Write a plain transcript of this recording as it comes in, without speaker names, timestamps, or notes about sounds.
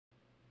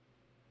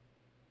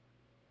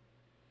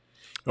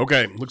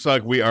Okay, looks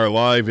like we are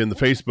live in the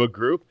Facebook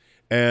group.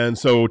 And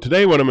so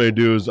today what I'm going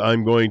to do is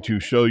I'm going to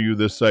show you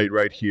this site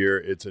right here.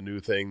 It's a new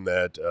thing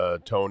that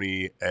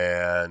Tony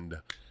and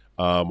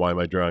why am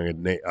I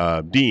drawing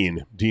a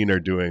Dean are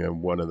doing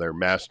in one of their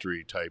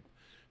mastery type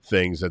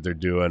things that they're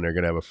doing. They're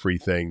going to have a free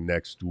thing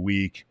next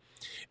week.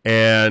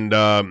 And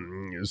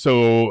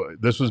so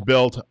this was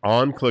built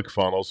on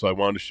ClickFunnels. So I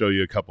wanted to show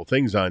you a couple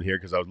things on here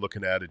because I was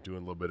looking at it, doing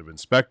a little bit of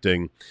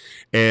inspecting.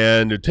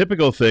 And a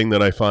typical thing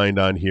that I find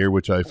on here,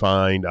 which I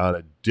find on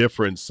a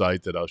different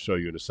site that I'll show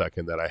you in a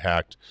second that I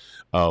hacked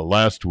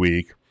last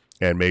week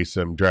and made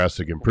some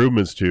drastic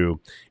improvements to,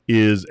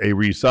 is a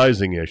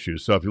resizing issue.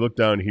 So if you look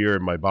down here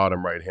in my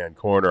bottom right-hand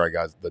corner, I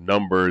got the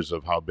numbers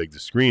of how big the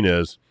screen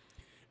is.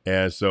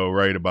 And so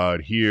right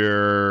about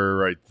here,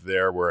 right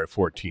there, we're at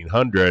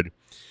 1400.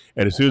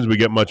 And as soon as we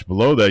get much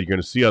below that, you're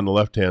going to see on the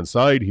left-hand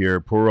side here,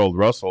 poor old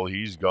Russell,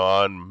 he's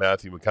gone.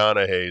 Matthew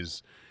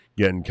McConaughey's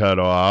getting cut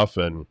off.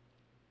 And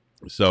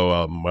so,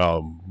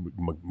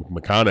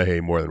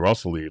 McConaughey more than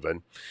Russell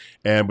even.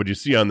 But you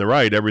see on the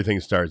right,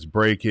 everything starts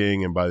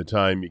breaking. And by the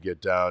time you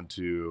get down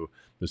to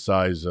the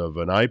size of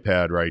an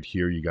iPad right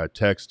here, you got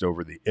text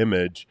over the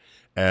image.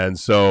 And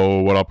so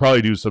what I'll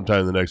probably do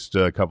sometime in the next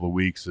couple of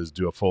weeks is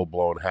do a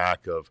full-blown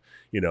hack of,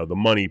 the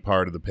money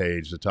part of the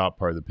page, the top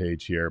part of the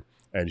page here,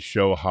 and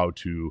show how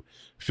to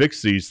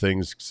fix these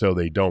things so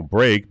they don't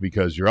break,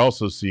 because you're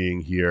also seeing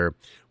here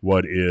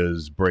what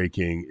is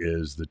breaking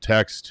is the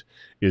text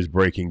is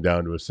breaking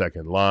down to a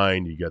second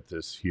line. You get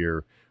this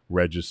here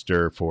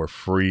register for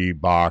free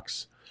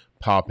box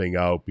popping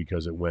out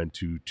because it went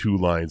to 2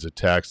 lines of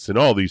text, and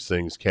all these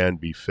things can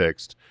be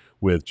fixed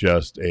with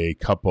just a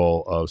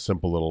couple of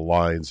simple little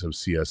lines of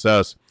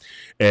CSS.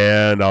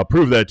 And I'll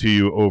prove that to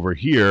you over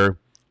here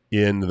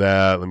in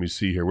that, let me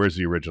see here, where's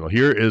the original?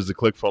 Here is the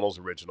ClickFunnels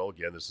original.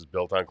 Again, this is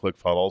built on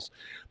ClickFunnels.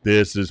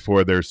 This is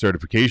for their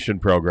certification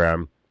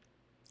program.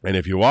 And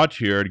if you watch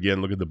here,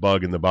 again, look at the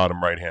bug in the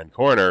bottom right-hand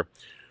corner.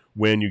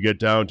 When you get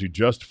down to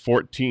just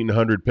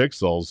 1400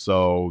 pixels,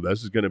 so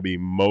this is going to be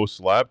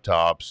most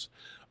laptops.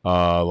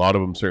 A lot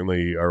of them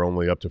certainly are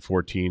only up to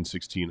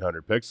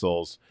 1600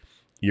 pixels.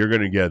 You're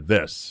going to get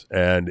this,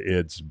 and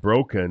it's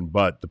broken.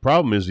 But the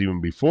problem is, even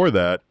before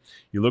that,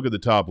 you look at the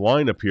top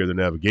line up here, the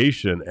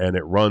navigation, and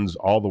it runs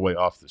all the way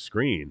off the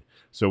screen.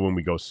 So when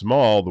we go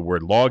small, the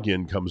word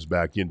login comes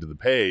back into the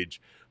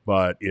page,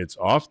 but it's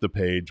off the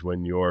page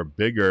when you're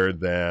bigger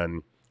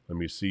than, let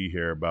me see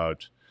here,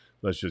 about,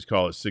 let's just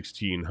call it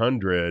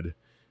 1600,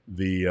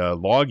 the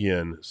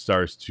login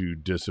starts to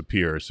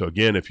disappear. So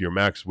again, if your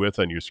max width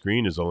on your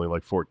screen is only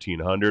like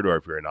 1400, or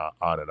if you're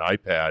on an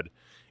iPad,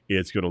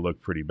 it's going to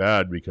look pretty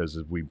bad, because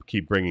if we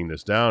keep bringing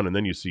this down, and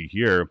then you see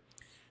here,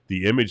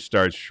 the image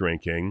starts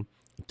shrinking,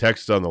 the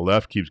text on the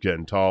left keeps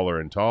getting taller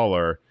and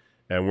taller,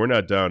 and we're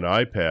not down to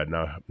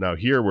iPad. Now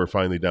here we're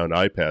finally down to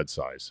iPad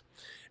size.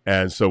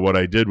 And so what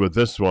I did with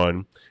this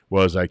one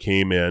was I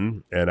came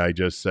in and I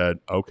just said,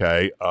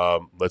 okay,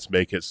 let's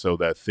make it so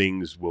that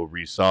things will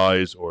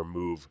resize or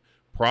move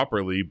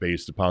properly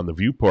based upon the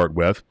viewport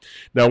width.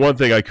 Now, one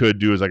thing I could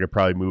do is I could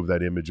probably move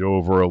that image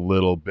over a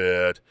little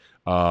bit,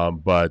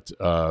 but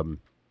I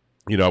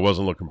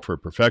wasn't looking for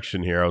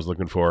perfection here. I was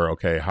looking for,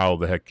 okay, how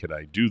the heck can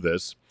I do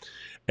this?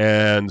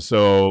 And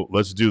so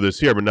let's do this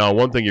here. But now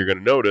one thing you're going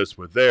to notice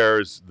with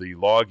theirs, the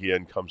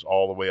login comes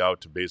all the way out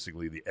to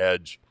basically the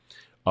edge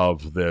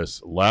of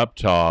this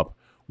laptop,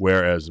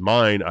 whereas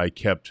mine I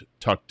kept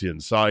tucked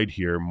inside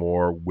here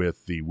more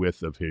with the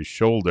width of his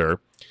shoulder.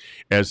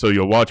 And so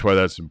you'll watch why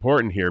that's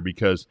important here,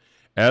 because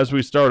as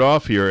we start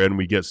off here and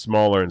we get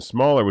smaller and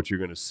smaller, what you're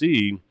going to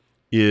see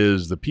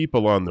is the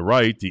people on the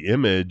right, the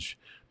image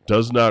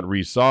does not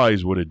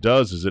resize. What it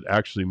does is it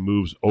actually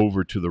moves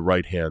over to the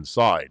right-hand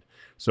side.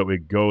 So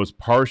it goes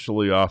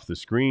partially off the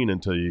screen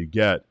until you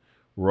get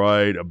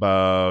right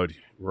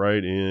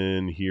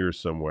in here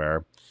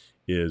somewhere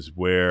is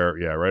where,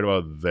 right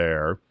about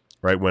there,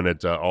 right when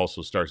it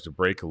also starts to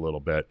break a little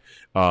bit.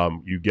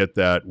 You get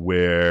that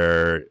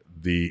where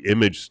the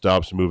image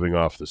stops moving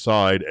off the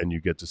side and you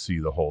get to see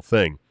the whole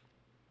thing.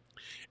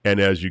 And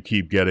as you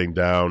keep getting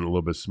down a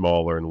little bit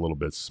smaller and a little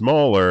bit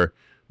smaller,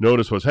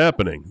 notice what's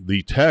happening.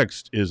 The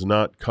text is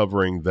not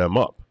covering them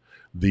up.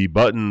 The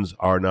buttons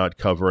are not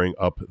covering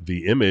up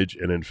the image.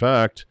 And in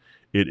fact,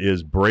 it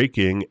is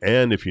breaking.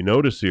 And if you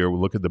notice here,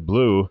 look at the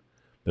blue,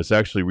 that's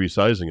actually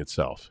resizing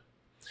itself.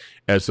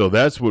 And so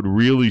that's what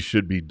really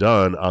should be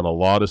done on a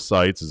lot of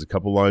sites, is a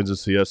couple lines of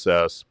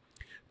CSS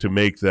to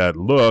make that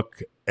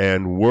look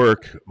and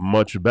work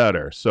much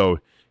better. So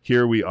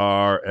here we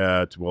are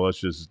at, well,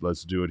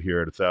 let's do it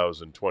here at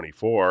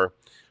 1024.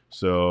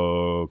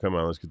 So come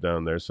on, let's get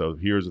down there. So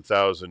here's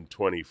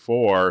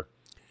 1024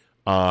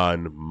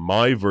 on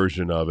my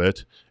version of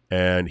it,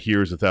 and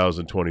here's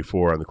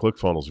 1024 on the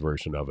ClickFunnels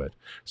version of it.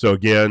 So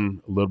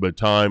again, a little bit of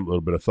time, a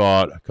little bit of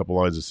thought, a couple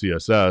lines of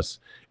CSS,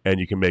 and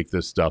you can make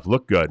this stuff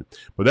look good.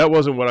 But that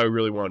wasn't what I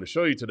really wanted to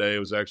show you today. It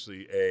was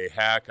actually a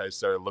hack I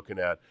started looking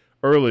at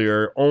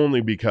earlier,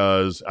 only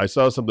because I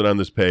saw something on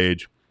this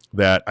page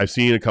that I've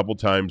seen a couple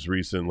times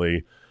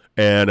recently,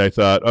 And I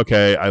thought,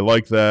 okay, I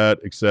like that,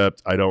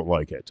 except I don't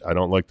like it. I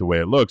don't like the way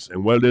it looks.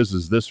 And what it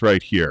is this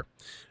right here.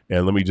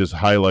 And let me just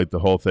highlight the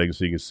whole thing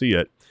so you can see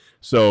it.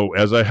 So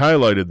as I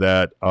highlighted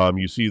that,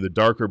 you see the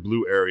darker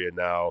blue area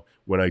now.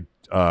 When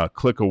I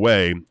click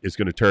away, it's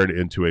going to turn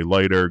into a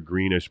lighter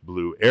greenish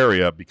blue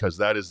area because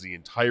that is the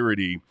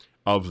entirety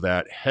of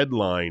that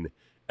headline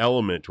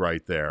element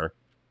right there.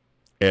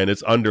 And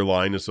it's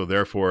underlined, and so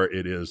therefore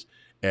it is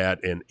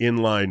at an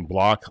inline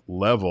block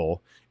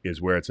level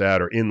is where it's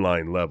at, or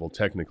inline level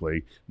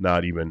technically,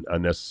 not even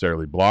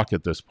necessarily block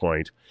at this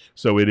point.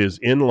 So it is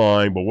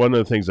inline, but one of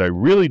the things I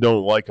really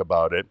don't like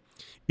about it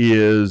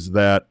is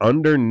that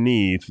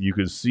underneath, you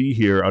can see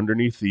here,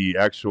 underneath the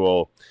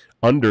actual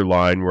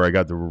underline where I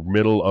got the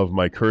middle of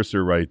my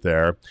cursor right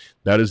there,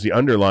 that is the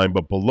underline,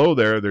 but below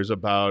there, there's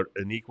about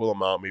an equal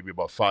amount, maybe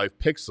about 5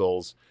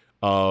 pixels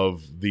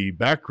of the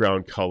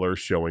background color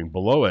showing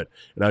below it.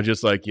 And I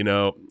just like,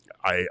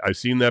 I've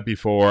seen that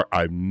before.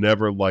 I've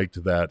never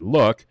liked that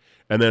look.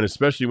 And then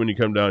especially when you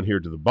come down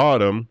here to the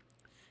bottom,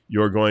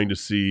 you're going to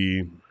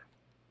see,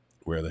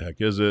 where the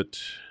heck is it?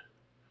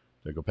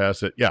 Did I go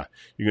past it? Yeah,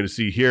 you're going to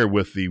see here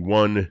with the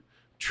 $1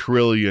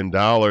 trillion,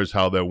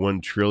 how that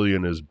 1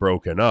 trillion is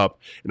broken up.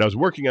 And I was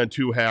working on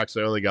 2 hacks.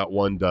 I only got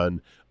 1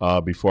 done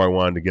before I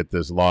wanted to get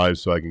this live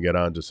so I can get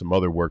on to some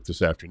other work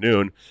this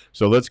afternoon.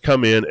 So let's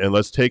come in and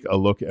let's take a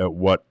look at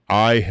what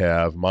I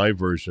have, my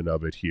version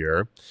of it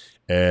here.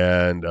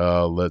 And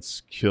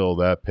let's kill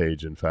that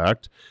page, in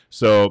fact.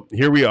 So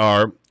here we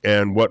are.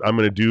 And what I'm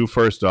going to do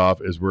first off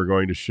is we're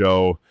going to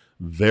show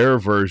their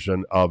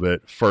version of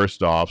it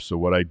first off. So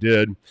what I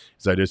did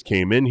is I just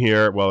came in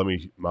here. Well,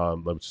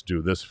 let's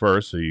do this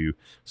first so you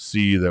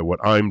see that what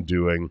I'm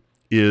doing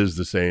is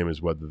the same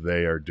as what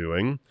they are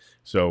doing.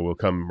 So we'll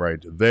come right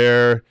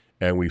there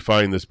and we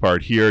find this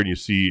part here, and you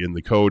see in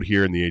the code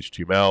here in the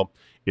HTML,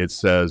 it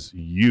says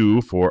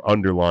U for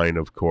underline,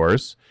 of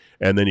course.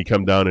 And then you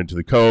come down into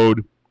the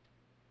code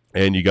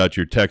and you got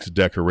your text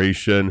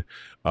decoration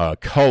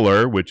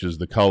color, which is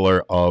the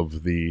color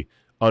of the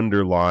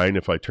underline.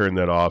 If I turn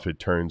that off, it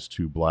turns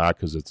to black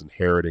because it's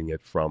inheriting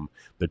it from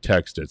the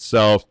text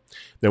itself.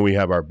 Then we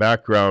have our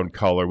background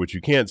color, which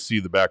you can't see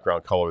the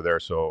background color there.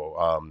 So,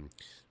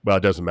 well,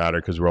 it doesn't matter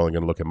because we're only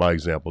going to look at my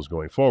examples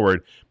going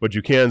forward. But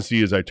you can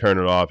see as I turn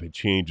it off, it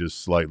changes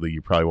slightly.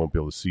 You probably won't be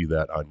able to see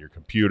that on your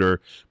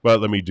computer. But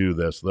let me do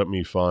this. Let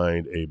me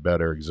find a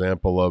better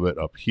example of it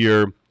up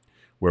here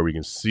where we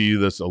can see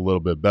this a little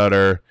bit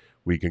better.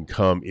 We can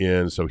come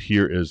in. So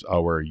here is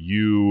our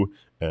U,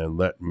 and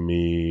let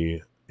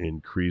me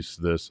increase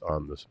this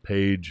on this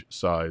page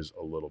size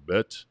a little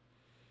bit.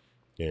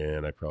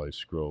 And I probably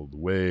scrolled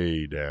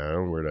way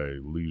down. Where did I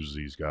lose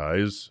these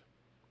guys?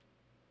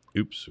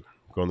 Oops,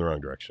 going the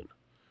wrong direction.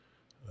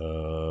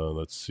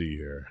 Let's see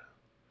here.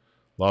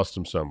 Lost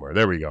them somewhere.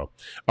 There we go.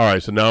 All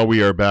right, so now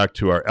we are back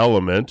to our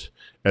element.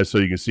 And so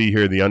you can see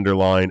here the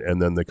underline and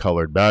then the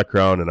colored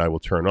background, and I will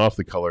turn off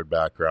the colored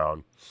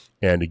background.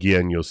 And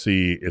again, you'll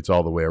see it's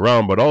all the way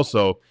around, but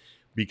also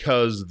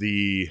because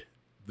the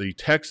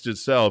text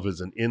itself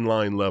is an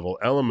inline level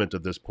element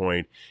at this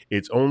point,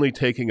 it's only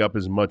taking up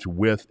as much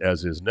width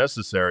as is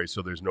necessary,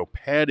 so there's no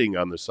padding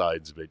on the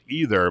sides of it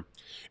either,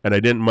 and I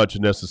didn't much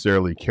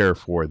necessarily care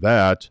for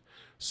that.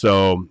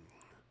 So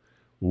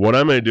what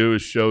I'm going to do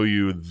is show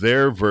you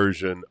their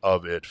version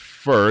of it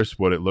first,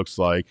 what it looks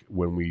like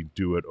when we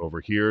do it over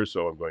here.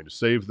 So I'm going to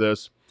save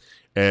this,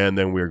 and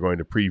then we're going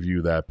to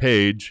preview that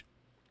page,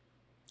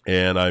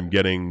 and I'm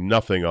getting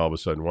nothing all of a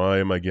sudden. Why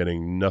am I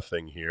getting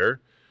nothing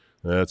here?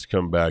 Let's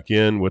come back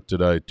in. What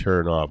did I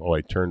turn off? Oh, I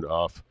turned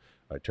off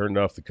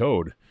the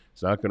code.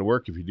 It's not going to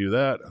work if you do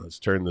that. Let's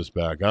turn this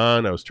back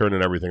on. I was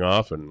turning everything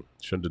off and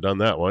shouldn't have done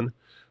that one.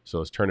 So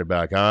let's turn it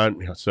back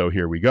on. So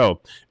here we go.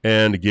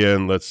 And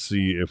again, let's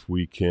see if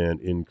we can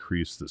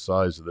increase the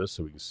size of this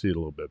so we can see it a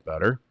little bit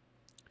better.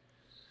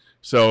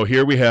 So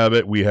here we have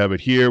it. We have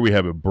it here. We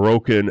have it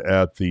broken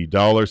at the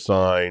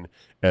 $sign,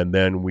 and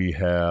then we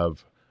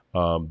have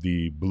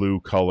the blue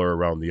color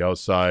around the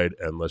outside.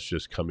 And let's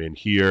just come in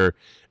here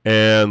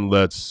and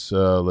let's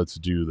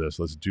do this.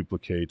 Let's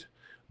duplicate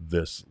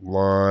this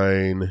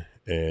line,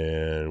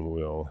 and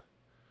we'll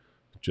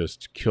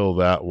just kill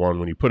that one.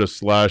 When you put a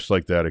slash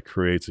like that, it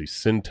creates a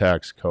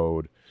syntax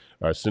code,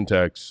 or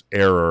syntax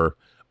error.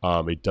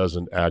 It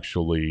doesn't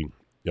actually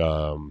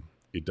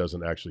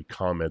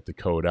comment the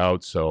code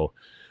out. So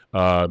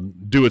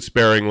do it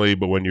sparingly,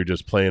 but when you're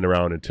just playing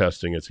around and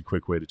testing, it's a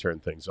quick way to turn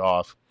things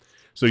off.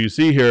 So you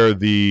see here,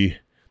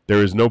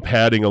 there is no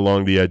padding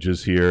along the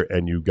edges here,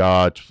 and you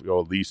got at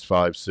least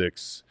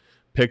 5-6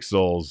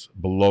 pixels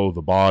below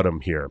the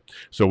bottom here.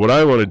 So what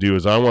I want to do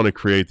is I want to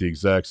create the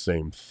exact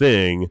same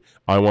thing.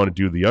 I want to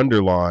do the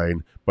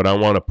underline, but I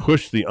want to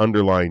push the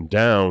underline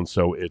down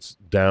so it's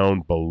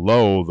down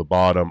below the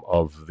bottom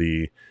of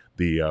the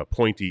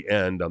pointy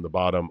end on the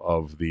bottom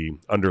of the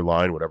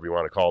underline, whatever you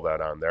want to call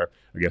that on there.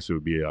 I guess it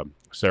would be a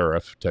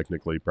serif,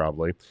 technically,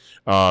 probably.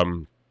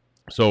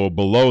 So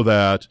below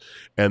that,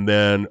 and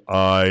then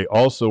I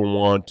also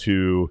want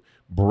to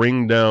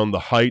bring down the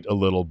height a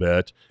little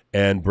bit,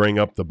 and bring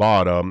up the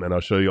bottom, and I'll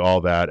show you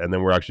all that. And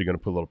then we're actually going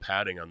to put a little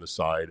padding on the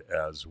side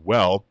as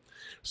well.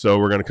 So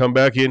we're going to come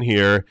back in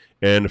here,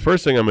 and the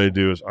first thing I'm going to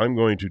do is I'm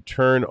going to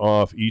turn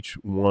off each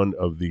one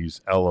of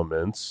these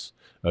elements,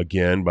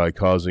 again, by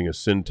causing a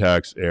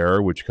syntax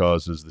error, which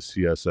causes the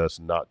CSS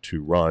not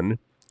to run.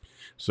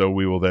 So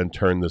we will then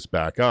turn this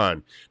back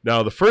on.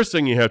 Now, the first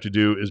thing you have to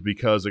do is,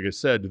 because, like I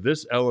said,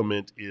 this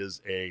element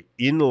is a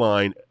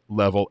inline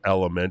level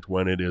element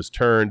when it is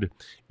turned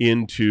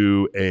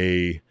into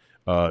an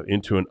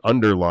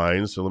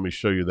underline. So let me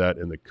show you that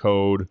in the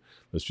code.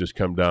 Let's just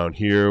come down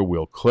here.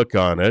 We'll click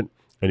on it,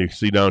 and you can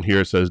see down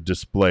here it says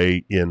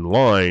display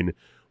inline.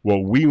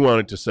 What we want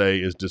it to say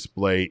is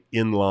display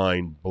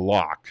inline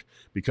block,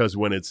 because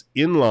when it's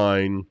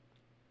inline,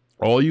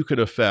 all you can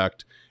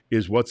affect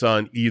is what's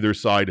on either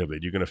side of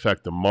it. You can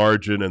affect the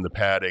margin and the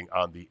padding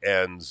on the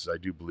ends. I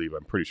do believe,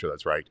 I'm pretty sure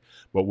that's right.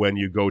 But when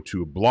you go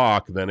to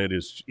block, then it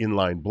is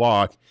inline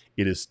block.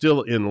 It is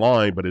still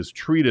inline, but is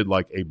treated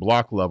like a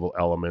block level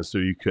element, so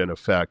you can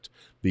affect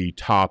the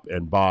top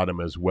and bottom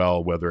as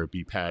well, whether it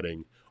be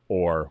padding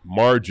or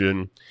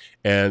margin.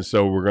 And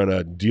so we're going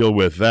to deal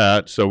with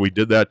that. So we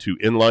did that to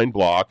inline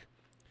block.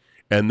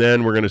 And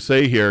then we're going to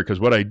say here,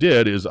 because what I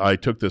did is I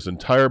took this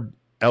entire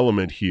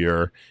element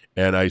here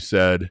and I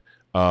said,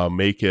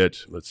 make it,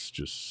 let's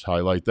just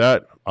highlight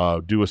that,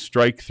 do a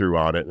strike through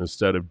on it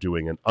instead of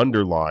doing an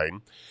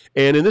underline.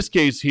 And in this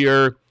case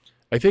here,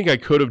 I think I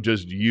could have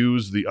just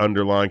used the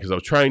underline because I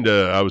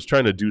was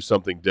trying to do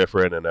something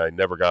different and I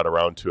never got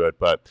around to it.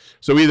 But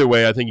so either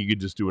way, I think you could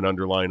just do an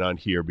underline on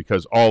here,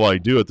 because all I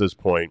do at this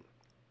point,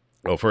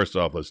 well, first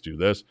off, let's do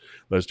this.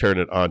 Let's turn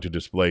it on to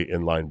display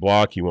inline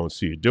block. You won't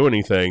see it do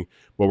anything,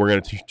 but we're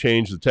going to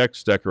change the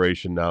text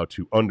decoration now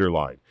to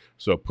underline.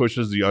 So it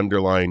pushes the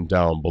underline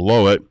down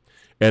below it.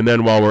 And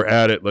then while we're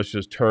at it, let's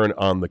just turn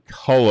on the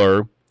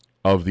color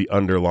of the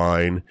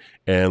underline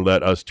and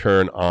let us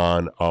turn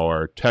on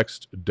our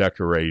text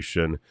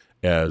decoration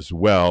as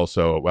well.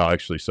 So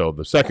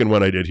the second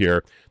one I did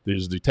here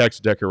is the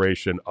text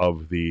decoration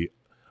of the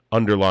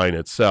underline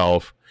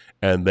itself.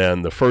 And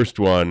then the first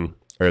one,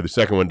 or the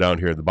second one down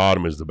here at the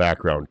bottom, is the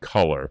background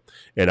color.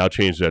 And I'll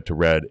change that to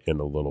red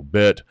in a little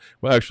bit.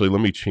 Well, actually,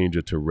 let me change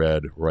it to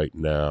red right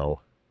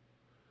now,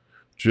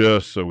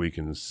 just so we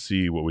can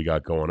see what we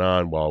got going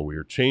on while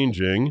we're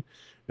changing.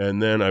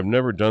 And then I've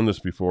never done this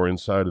before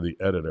inside of the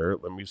editor.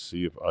 Let me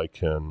see if I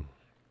can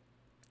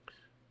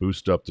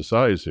boost up the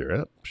size here.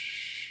 Yep,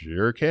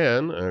 sure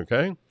can.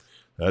 Okay,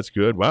 that's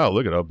good. Wow,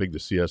 look at how big the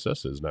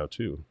CSS is now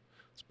too.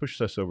 Let's push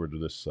this over to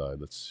this side.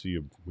 Let's see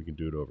if we can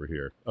do it over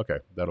here. Okay,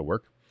 that'll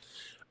work.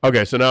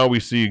 Okay, so now we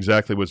see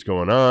exactly what's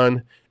going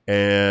on.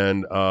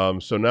 And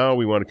so now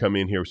we want to come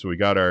in here. So we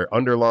got our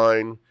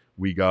underline.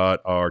 We got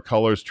our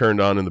colors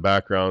turned on in the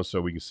background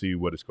so we can see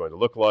what it's going to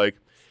look like.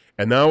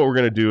 And now what we're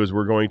going to do is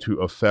we're going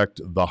to affect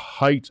the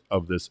height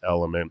of this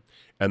element.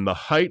 And the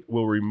height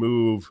will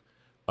remove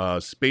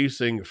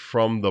spacing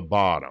from the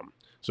bottom.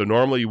 So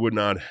normally you would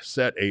not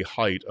set a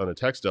height on a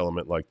text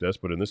element like this,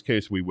 but in this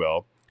case we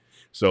will.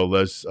 So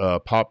let's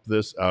pop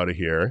this out of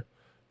here.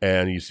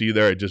 And you see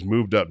there it just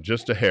moved up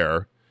just a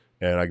hair.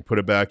 And I can put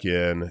it back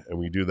in, and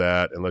we do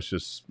that. And let's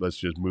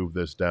just move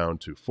this down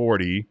to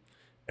 40.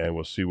 And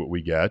we'll see what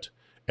we get.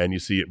 And you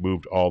see it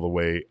moved all the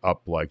way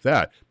up like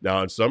that.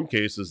 Now, in some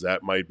cases,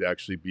 that might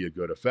actually be a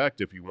good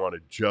effect if you want to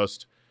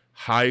just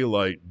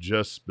highlight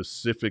just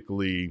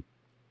specifically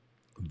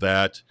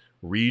that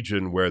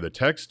region where the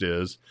text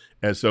is.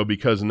 And so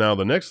because now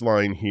the next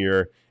line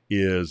here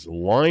is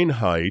line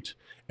height,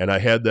 and I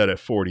had that at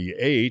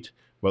 48,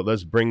 but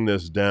let's bring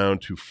this down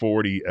to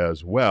 40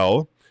 as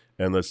well.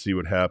 And let's see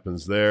what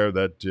happens there.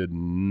 That did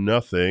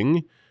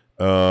nothing.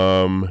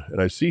 And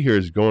I see here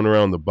it's going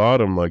around the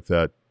bottom like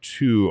that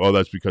too. Oh,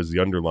 that's because the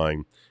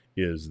underline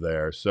is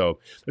there. So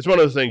it's one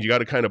of the things you got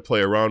to kind of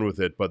play around with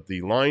it, but the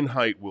line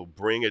height will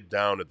bring it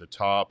down at the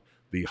top.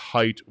 The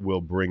height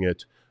will bring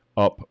it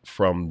up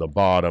from the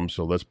bottom.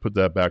 So let's put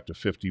that back to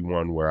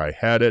 51 where I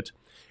had it.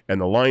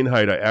 And the line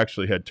height I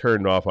actually had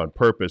turned off on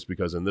purpose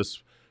because in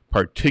this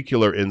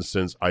particular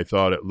instance, I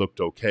thought it looked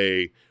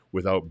okay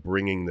without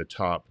bringing the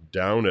top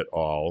down at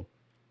all.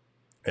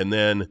 And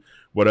then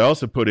what I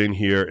also put in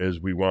here is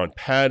we want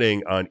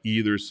padding on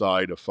either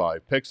side of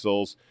 5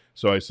 pixels.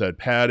 So I said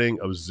padding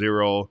of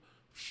 0,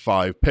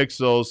 5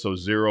 pixels. So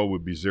 0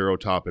 would be 0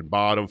 top and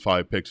bottom.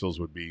 5 pixels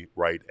would be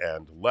right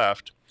and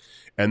left.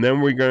 And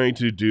then we're going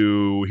to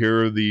do,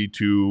 here are the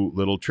 2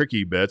 little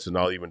tricky bits, and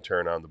I'll even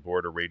turn on the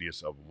border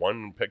radius of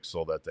 1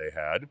 pixel that they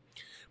had.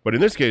 But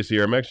in this case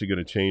here, I'm actually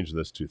going to change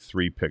this to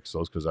 3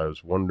 pixels because I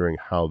was wondering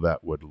how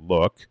that would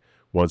look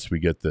once we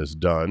get this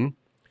done.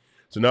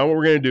 So now what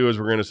we're going to do is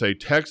we're going to say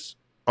text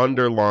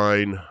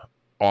underline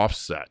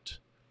offset.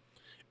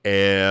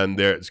 And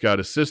there it's got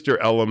a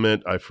sister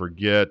element. I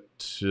forget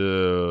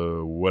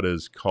what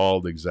is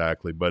called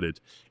exactly, but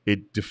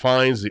it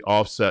defines the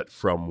offset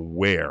from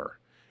where.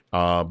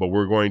 But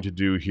we're going to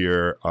do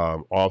here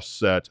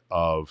offset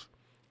of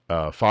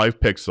 5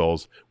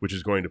 pixels, which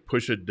is going to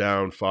push it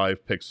down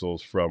 5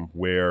 pixels from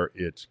where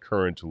it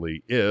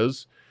currently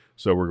is.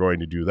 So we're going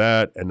to do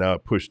that, and now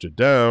it pushed it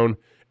down,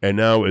 and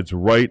now it's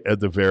right at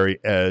the very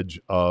edge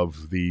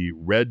of the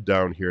red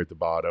down here at the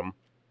bottom.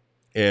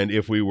 And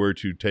if we were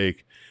to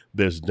take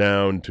this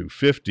down to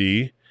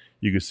 50,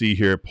 you can see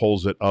here it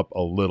pulls it up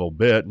a little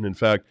bit. And in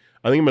fact,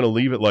 I think I'm going to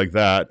leave it like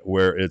that,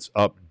 where it's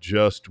up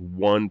just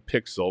 1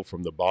 pixel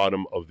from the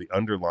bottom of the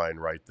underline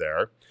right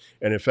there.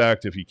 And in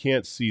fact, if you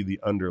can't see the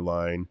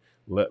underline,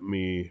 let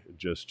me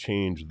just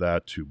change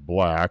that to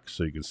black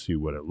so you can see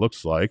what it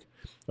looks like.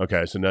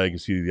 Okay, so now you can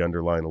see the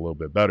underline a little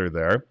bit better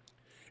there.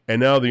 And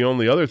now the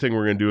only other thing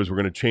we're going to do is we're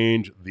going to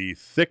change the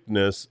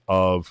thickness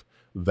of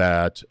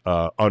that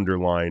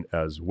underline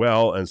as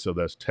well. And so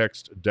that's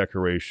text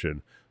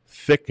decoration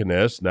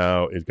thickness.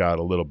 Now it got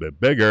a little bit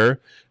bigger.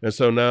 And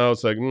so now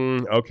it's like,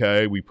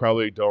 okay, we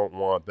probably don't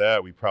want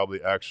that. We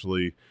probably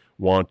actually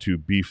want to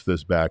beef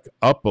this back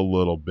up a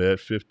little bit.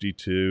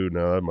 52,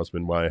 no, that must have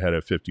been why I had it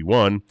at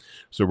 51.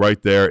 So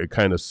right there, it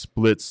kind of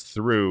splits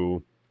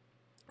through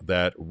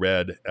that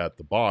red at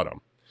the bottom.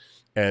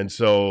 And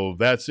so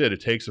that's it. It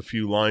takes a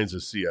few lines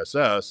of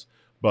CSS,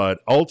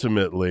 but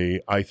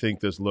ultimately, I think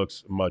this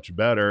looks much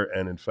better.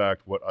 And in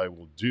fact, what I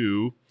will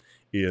do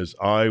is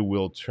I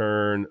will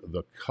turn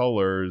the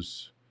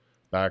colors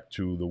back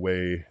to the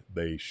way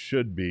they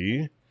should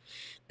be.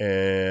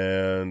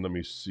 And let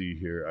me see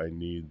here. I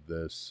need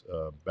this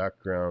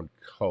background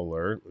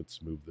color.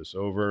 Let's move this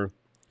over.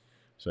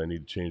 So I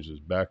need to change this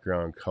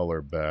background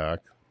color back.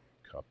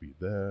 Copy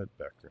that,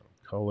 background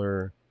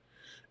color.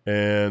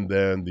 And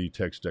then the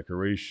text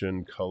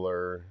decoration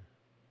color.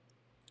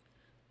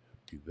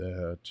 Do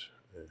that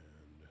and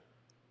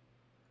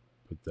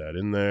put that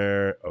in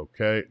there.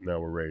 Okay, now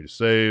we're ready to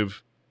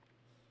save.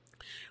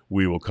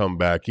 We will come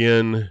back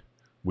in.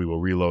 We will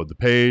reload the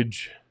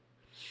page.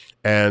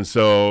 And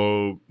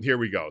so here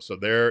we go. So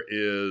there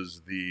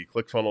is the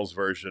ClickFunnels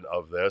version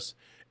of this.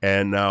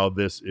 And now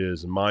this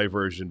is my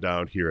version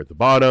down here at the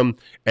bottom.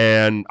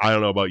 And I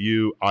don't know about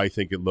you, I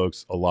think it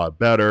looks a lot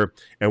better.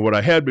 And what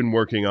I had been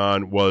working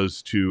on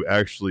was to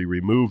actually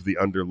remove the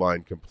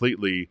underline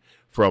completely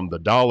from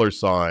the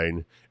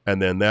 $sign. And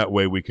then that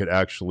way we could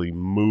actually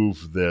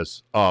move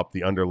this up,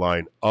 the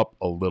underline up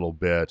a little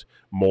bit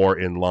more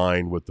in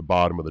line with the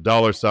bottom of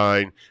the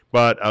 $sign.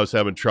 But I was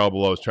having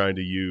trouble. I was trying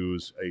to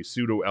use a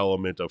pseudo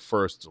element of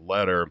first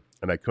letter,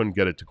 and I couldn't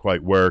get it to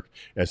quite work.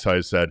 And so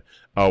I said,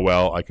 oh,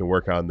 well, I can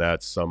work on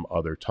that some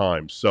other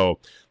time. So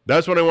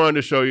that's what I wanted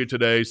to show you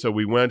today. So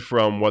we went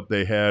from what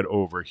they had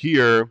over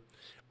here,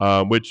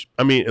 which,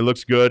 I mean, it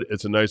looks good.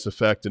 It's a nice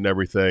effect and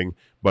everything.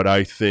 But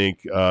I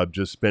think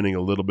just spending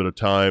a little bit of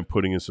time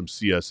putting in some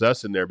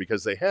CSS in there,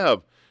 because they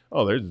have,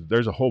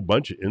 there's a whole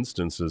bunch of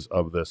instances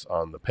of this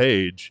on the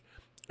page.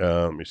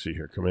 Let me see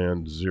here,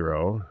 Command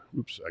 0.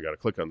 Oops, I got to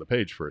click on the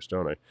page first,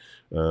 don't I?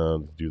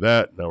 Do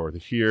that. Now we're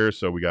here.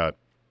 So we got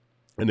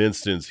an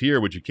instance here,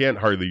 which you can't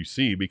hardly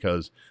see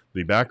because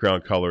the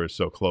background color is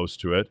so close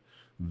to it.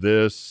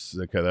 This,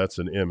 okay, that's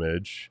an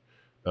image.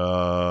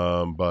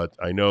 But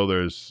I know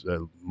there's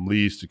at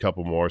least a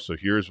couple more. So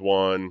here's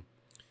one,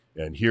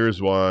 and here's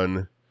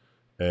one,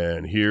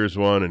 and here's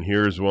one, and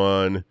here's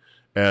one,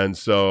 and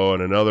so,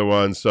 and another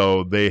one.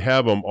 So they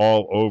have them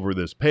all over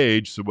this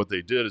page. So what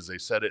they did is they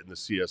set it in the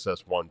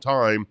CSS one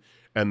time,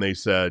 and they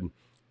said,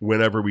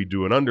 whenever we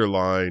do an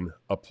underline,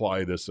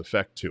 apply this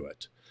effect to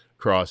it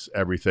across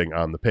everything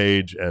on the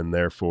page, and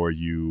therefore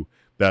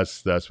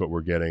that's what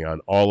we're getting on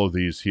all of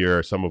these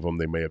here. Some of them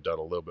they may have done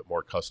a little bit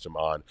more custom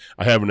on.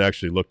 I haven't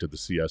actually looked at the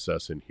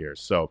CSS in here.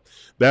 So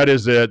that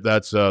is it.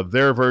 That's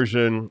their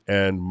version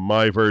and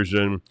my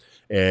version,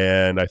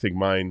 and I think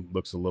mine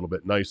looks a little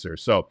bit nicer.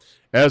 So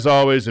as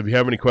always, if you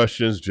have any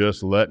questions,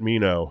 just let me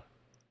know.